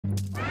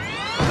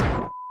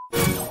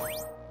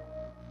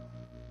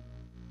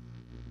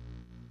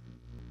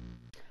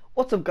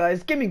What's up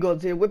guys, Gaming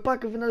Gods here, we're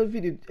back with another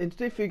video, and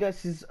today for you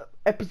guys is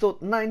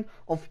episode 9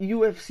 of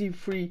UFC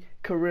 3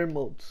 career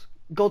modes,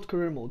 God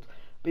career mode.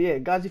 But yeah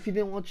guys, if you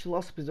didn't watch the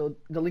last episode,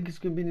 the link is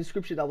going to be in the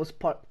description. That was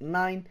part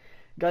 9.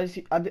 Guys,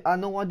 I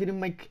know I didn't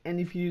make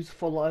any views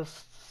for the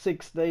last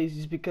 6 days,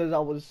 it's because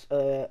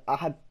I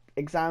had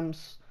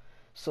exams.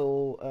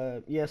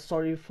 So yeah,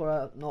 sorry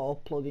for not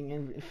uploading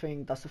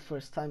everything. That's the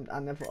first time I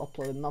never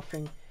uploaded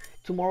nothing.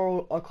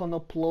 Tomorrow I can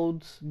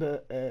upload,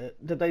 but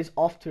the days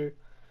after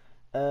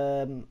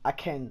I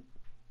can,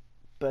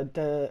 but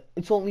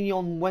it's only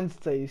on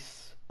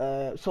Wednesdays.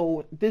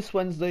 So this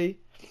Wednesday,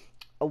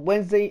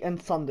 Wednesday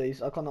and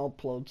Sundays I can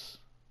upload.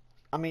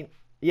 I mean,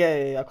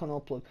 yeah, I can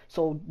upload.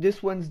 So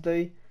this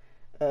Wednesday,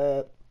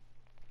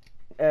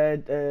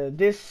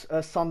 this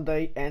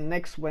Sunday and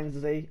next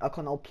Wednesday I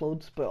can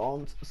upload, but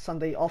on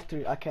Sunday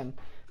after I can.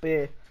 But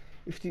yeah,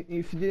 if you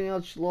didn't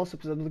watch the last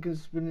episode, look in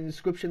the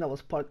description. That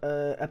was part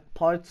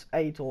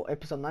 8 or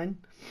episode 9.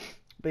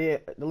 But yeah,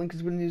 the link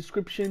is in the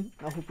description.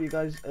 I hope you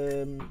guys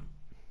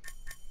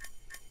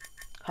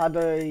had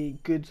a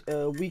good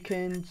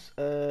weekend.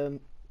 But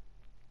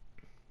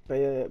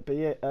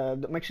yeah,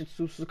 make sure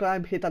to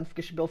subscribe, hit that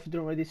notification bell if you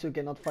don't already, so you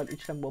get notified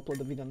each time we upload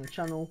a video on the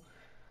channel.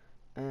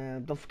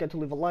 Don't forget to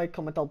leave a like,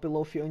 comment down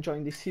below if you're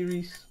enjoying this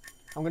series.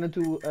 I'm gonna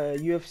do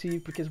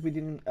UFC because we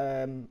didn't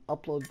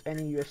upload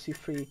any UFC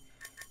 3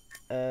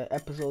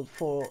 episode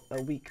for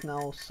a week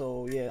now.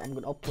 So yeah, I'm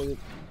gonna upload it.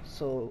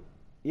 So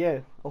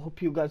yeah, I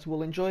hope you guys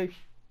will enjoy.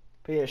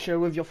 But yeah, share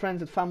with your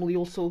friends and family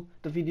also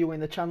the video in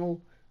the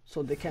channel,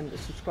 so they can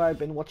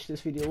subscribe and watch this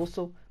video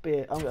also. But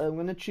yeah, I'm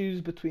gonna choose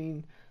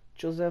between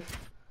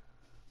Joseph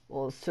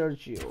or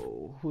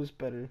Sergio. Who's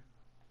better?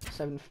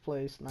 7th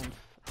place, 9th.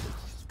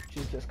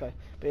 Choose this guy.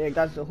 But yeah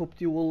guys, I hope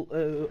you will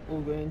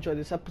all gonna enjoy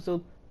this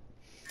episode.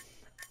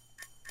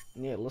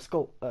 Yeah, let's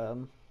go.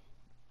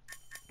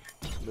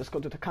 Let's go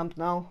to the camp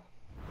now.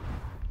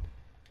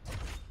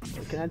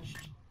 Can I?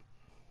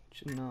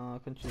 No, I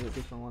can choose a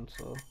different one,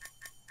 so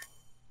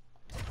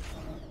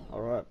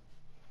alright.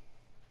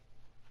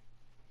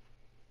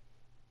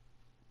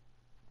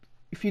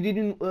 If you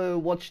didn't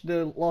watch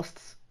the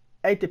last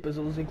 8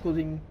 episodes,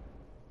 including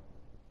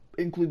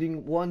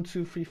 1,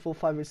 2, 3, 4,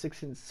 5, and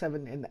 6, and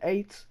 7, and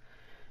 8,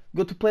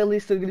 go to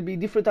playlist. There's gonna be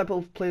different type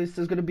of playlists.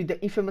 There's gonna be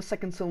the infamous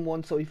second son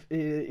one, so if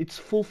it's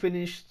full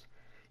finished,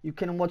 you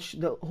can watch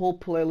the whole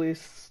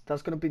playlist.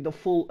 That's gonna be the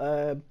full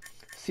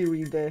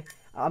series there.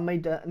 I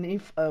made an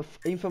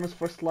infamous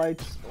first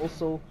lights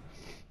also.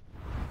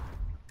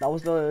 That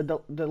was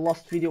the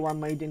last video I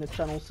made in the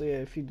channel, so yeah,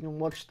 if you didn't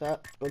watch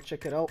that, go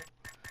check it out.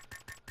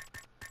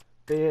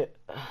 But yeah,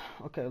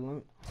 okay,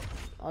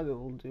 I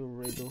will do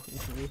radio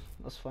interview,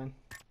 that's fine.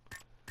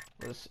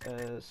 Let's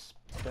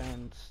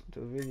spend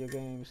the video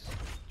games,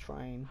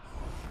 train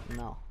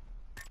now.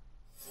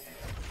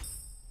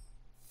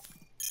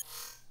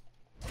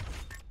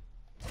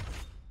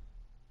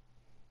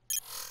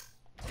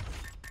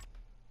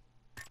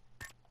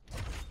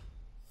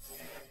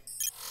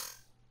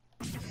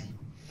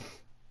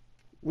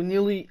 We're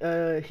nearly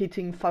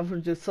hitting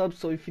 500 subs,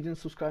 so if you didn't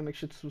subscribe, make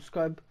sure to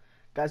subscribe.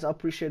 Guys, I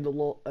appreciate a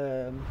lot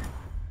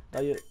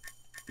that you're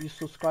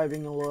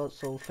subscribing a lot,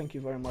 so thank you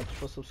very much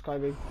for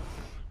subscribing.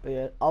 But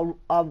yeah,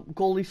 our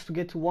goal is to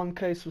get to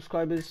 1K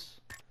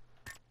subscribers.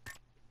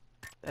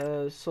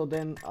 So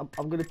then I'm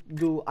not gonna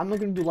do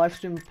live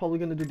stream. I'm probably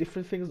gonna do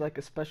different things, like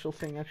a special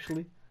thing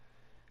actually.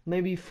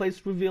 Maybe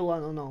face reveal, I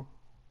don't know.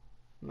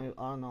 Maybe,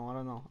 I don't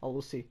know. I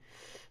will see.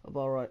 But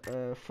alright,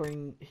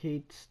 throwing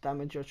heat,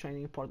 damage your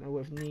training partner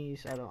with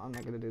knees. I'm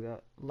not gonna do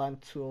that.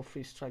 Land 2 or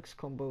 3 strikes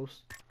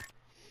combos.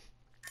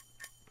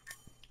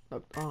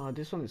 Look,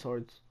 this one is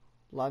hard.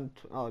 Land.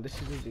 Oh, this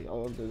is easy.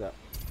 I'll do that.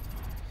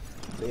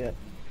 But yeah.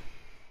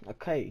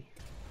 Okay.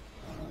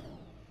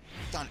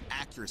 On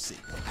accuracy,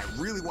 I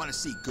really want to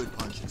see good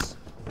punches.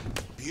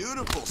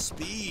 Beautiful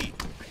speed.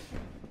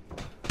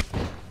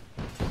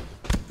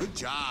 Good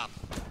job.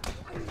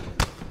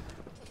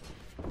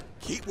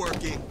 Keep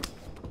working.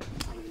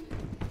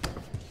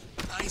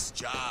 Nice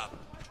job.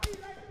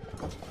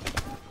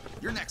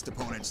 Your next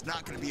opponent's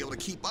not going to be able to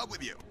keep up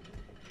with you.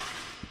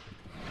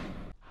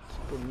 Let's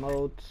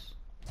promote.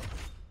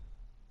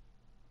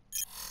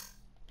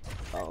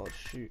 Oh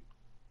shoot.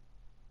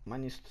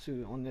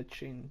 -2 on the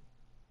chin.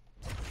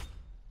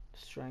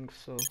 Strength,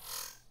 so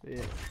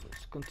yeah,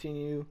 let's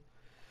continue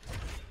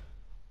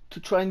to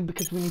train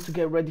because we need to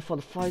get ready for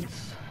the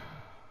fights.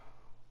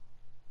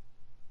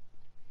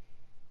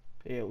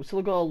 But yeah, we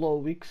still got a lot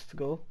of weeks to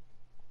go,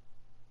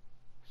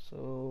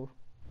 so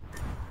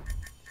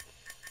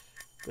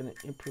gonna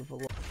improve a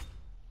lot.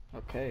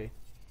 Okay.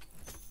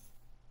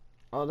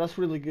 Oh, that's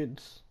really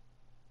good.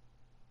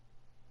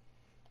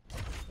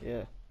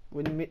 Yeah,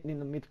 we're in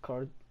the mid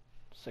card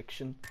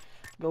section.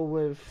 I'll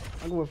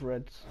go with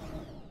reds.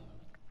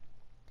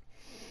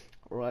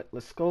 Alright,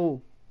 let's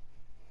go.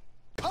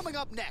 Coming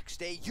up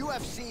next, a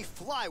UFC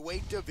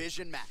flyweight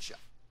division matchup.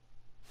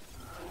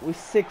 We're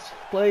 6th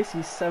place,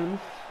 he's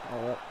 7th.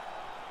 Alright.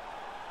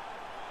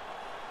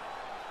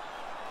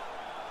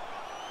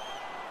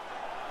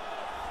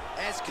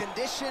 As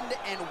conditioned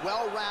and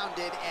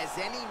well-rounded as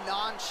any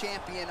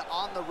non-champion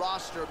on the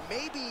roster,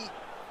 maybe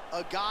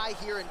a guy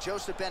here in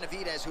Joseph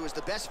Benavidez, who is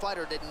the best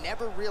fighter to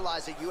never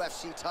realize a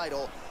UFC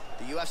title.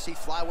 The UFC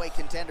flyweight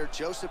contender,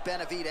 Joseph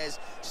Benavidez,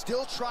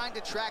 still trying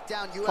to track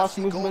down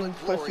UFC Golden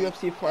Glory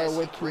first UFC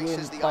flyweight to win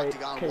the by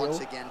octagon KO. once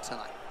again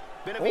tonight.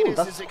 Benavidez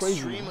that's is crazy.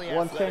 extremely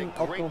 110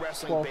 athletic, great out of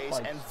wrestling 12 base,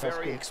 fights. and That's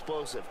very good.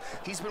 explosive.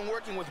 He's been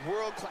working with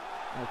world-class...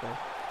 Okay.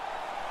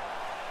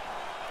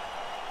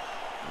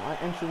 My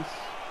entrance.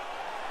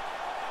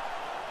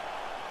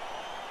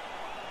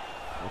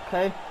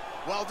 Okay.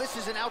 Well, this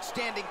is an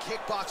outstanding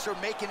kickboxer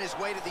making his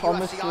way to the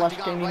Thomas UFC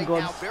octagon right Gaming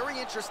now. Gods Very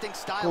interesting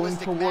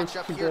stylistic towards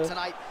matchup to here the-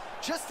 tonight.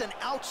 Just an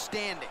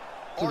outstanding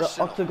to the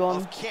arsenal octagon.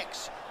 of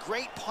kicks,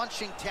 great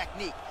punching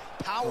technique,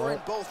 power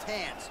in both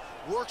hands,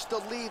 works the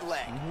lead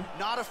leg,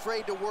 not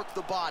afraid to work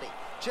the body.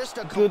 Just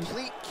a Good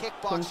complete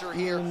kickboxer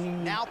here,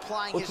 now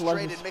plying his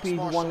trade in mixed speed,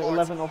 martial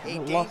arts. 111 of A the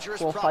last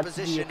dangerous 4 fights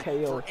to be a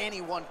proposition KO. for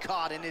anyone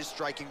caught in his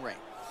striking range.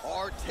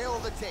 Our tail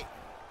of the tape.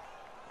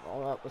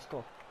 All right, let's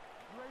go.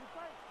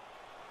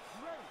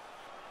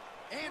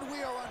 And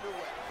we are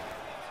underway.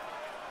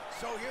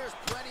 So here's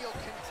perennial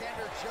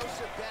contender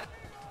Joseph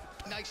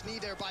Benavidez. Nice knee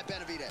there by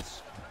Benavidez.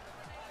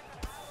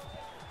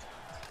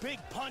 Big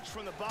punch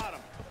from the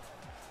bottom.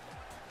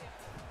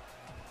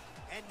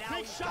 And now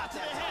Big he's shot got to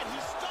the that head.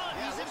 He's stunned.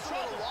 Yeah, He's in looks a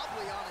trouble. little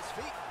wobbly on his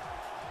feet.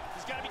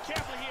 He's got to be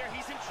careful here.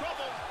 He's in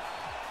trouble.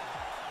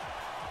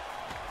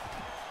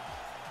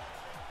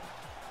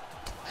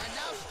 And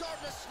now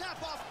starting to snap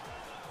off.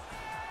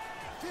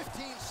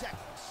 15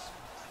 seconds.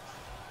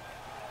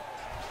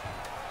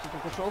 Keep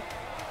in control.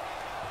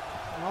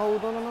 No,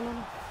 no, no, no,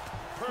 no.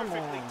 Perfectly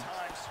on.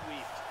 timed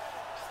sweep.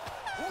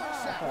 4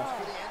 seconds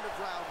for the end of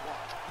round 1.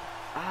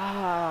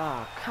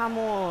 Ah, come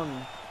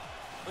on.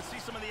 Let's see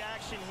some of the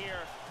action here.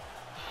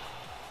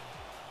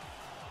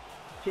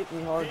 Hit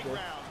me hard Big there.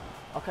 round.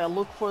 Okay,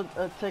 look for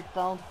a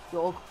takedown.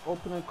 Your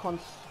opponent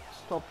can't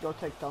stop your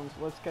takedowns.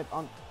 Let's get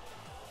on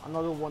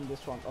another one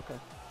this round. Okay.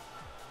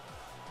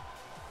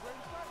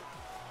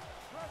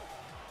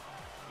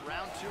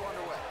 Round 2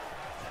 underway.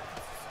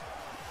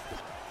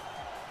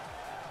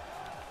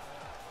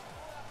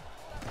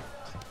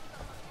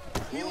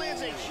 He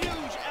lands a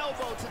huge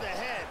elbow to the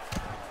head.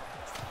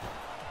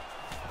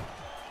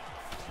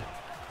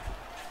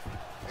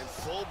 And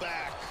full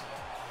back.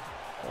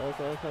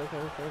 Okay.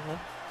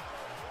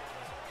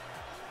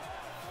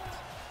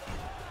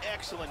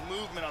 Excellent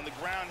movement on the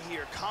ground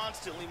here.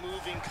 Constantly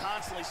moving,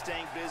 constantly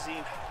staying busy.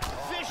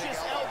 Vicious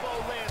elbow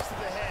lands to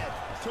the head.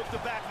 Took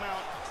the back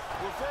mount.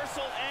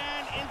 Reversal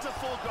and into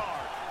full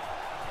guard.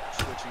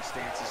 Switching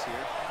stances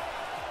here.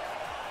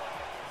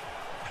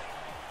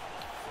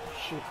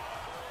 Shoot.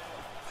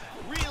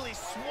 Really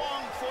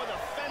swung for the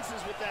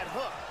fences with that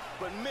hook,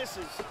 but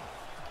misses.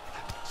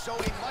 So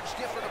a much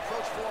different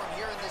approach for him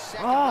here in this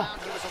second Ah,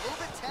 round. He was a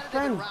little bit tentative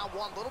friend. in round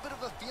 1, a little bit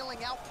of a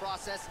feeling out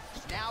process.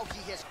 Now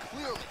he has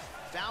clearly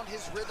found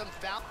his rhythm,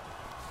 All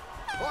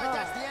right,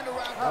 that's the end of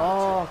round 1.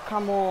 Oh,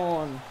 come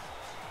on.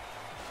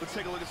 Let's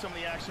take a look at some of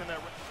the action that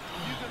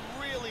you can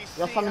really see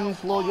Your stamina how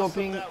is low, you're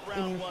awesome being that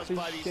round was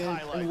by these inefficient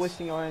highlights. and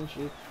wasting your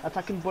energy.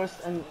 Attacking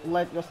burst and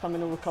let your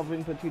stamina recover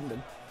in between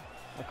them.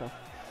 Okay.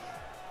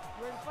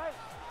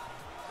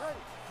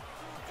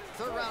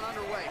 Third round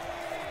underway.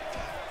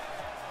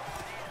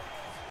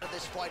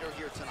 This fighter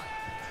here tonight.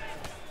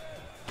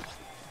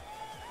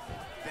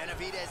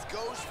 Benavidez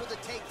goes for the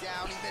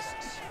takedown. He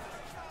misses.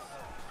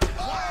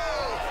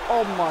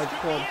 Oh my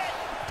god.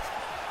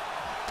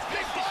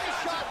 Big body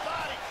shot.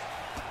 Body.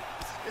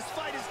 This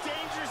fight is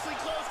dangerously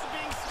close to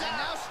being And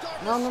now stopped.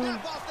 starting No, to no, no.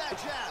 snap off that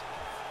jab.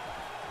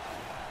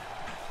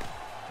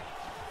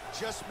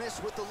 Just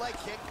missed with the leg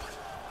kick.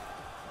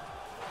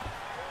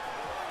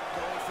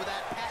 Going for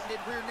that patented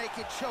rear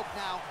naked choke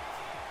now.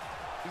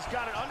 He's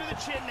got it under the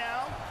chin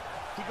now.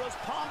 He goes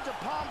palm to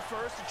palm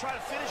first to try to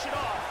finish it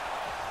off.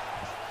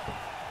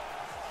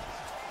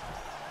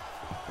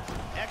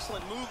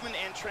 Excellent movement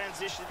and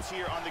transitions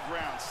here on the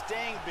ground,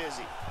 staying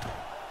busy.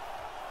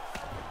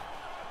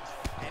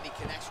 And he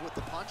connects with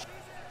the punch.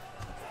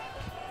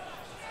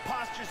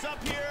 Postures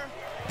up here.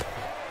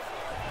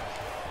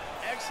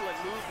 Excellent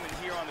movement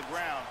here on the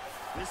ground.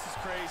 This is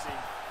crazy.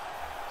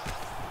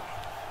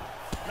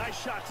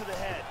 Nice shot to the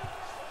head.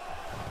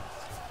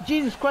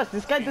 Jesus Christ,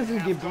 this guy doesn't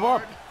Half give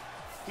guard. up.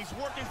 He's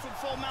working from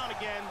full mount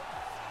again.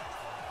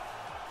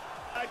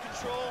 Side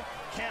control,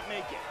 can't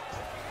make it.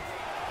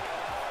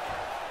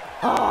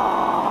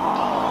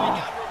 Oh,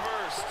 he got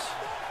reversed.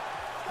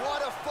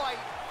 What a fight.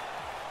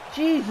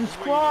 Jesus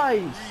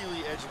Christ.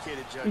 Really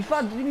educated judges. If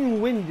I didn't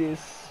even win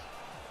this.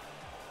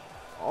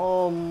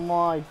 Oh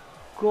my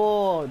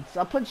god.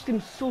 I punched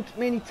him so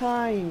many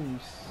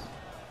times.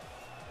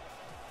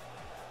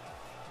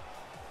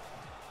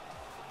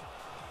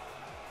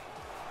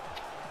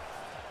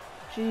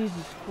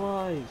 Jesus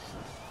Christ.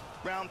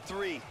 Round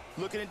 3,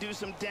 looking to do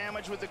some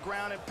damage with the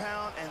ground and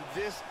pound, and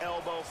this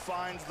elbow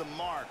finds the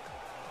mark.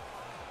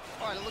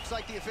 All right, it looks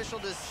like the official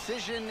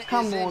decision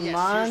Come is in. on, Yes,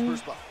 man. here's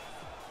Bruce Buff.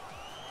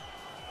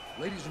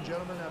 Ladies and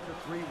gentlemen, after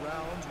 3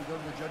 rounds, we go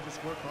to the judges'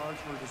 scorecards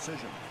for a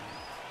decision.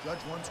 Judge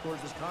 1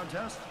 scores this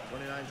contest,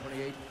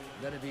 29-28,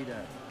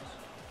 Benavidez.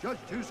 Judge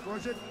 2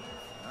 scores it,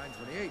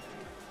 9-28,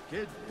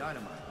 Kid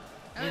Dynamite.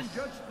 And Yes.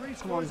 Judge 3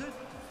 scores it,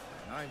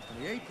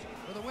 9-28,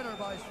 for the winner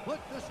by split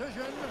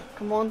decision,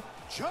 Come on.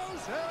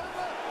 Joseph.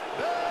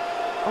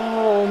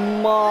 Oh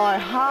my,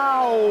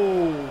 how?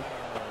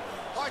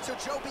 All right, so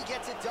Joby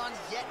gets it done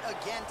yet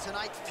again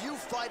tonight. Few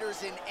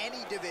fighters in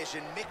any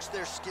division mix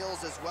their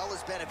skills as well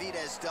as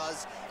Benavidez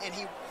does, and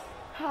he...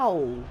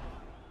 How?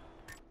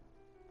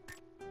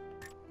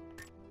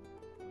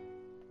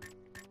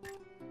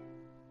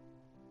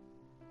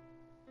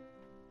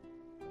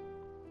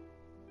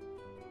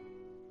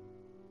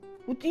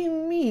 What do you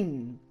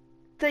mean?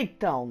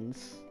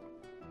 Takedowns?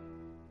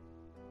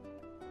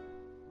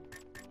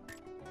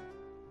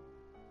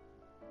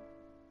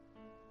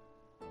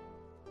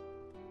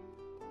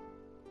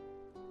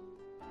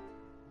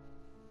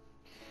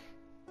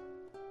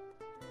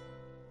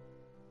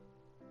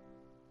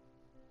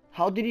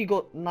 How did he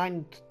got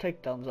 9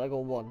 takedowns? I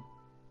got 1.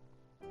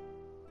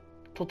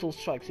 Total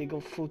strikes, he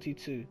got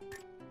 42.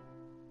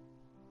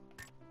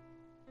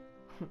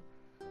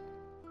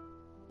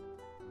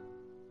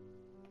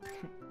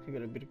 You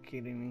gotta be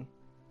kidding me.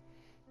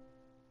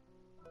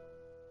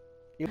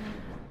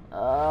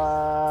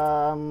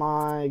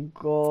 My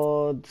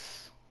god.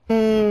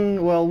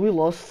 Well, we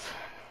lost.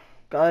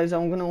 Guys,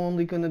 I'm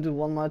only gonna do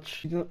 1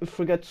 match. Don't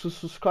forget to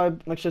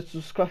subscribe. Make sure to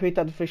subscribe, hit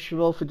that notification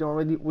bell if you don't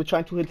already. We're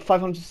trying to hit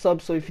 500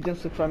 subs, so if you didn't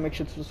subscribe, make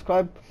sure to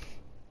subscribe.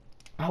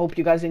 I hope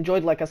you guys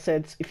enjoyed. Like I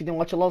said, if you didn't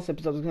watch the last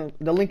episode,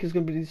 the link is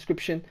gonna be in the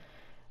description.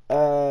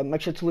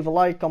 Make sure to leave a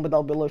like, comment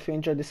down below if you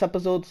enjoyed this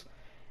episode.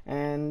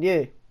 And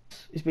yeah,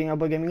 it's been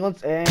Elbow Gaming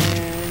Odds, and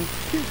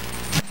peace.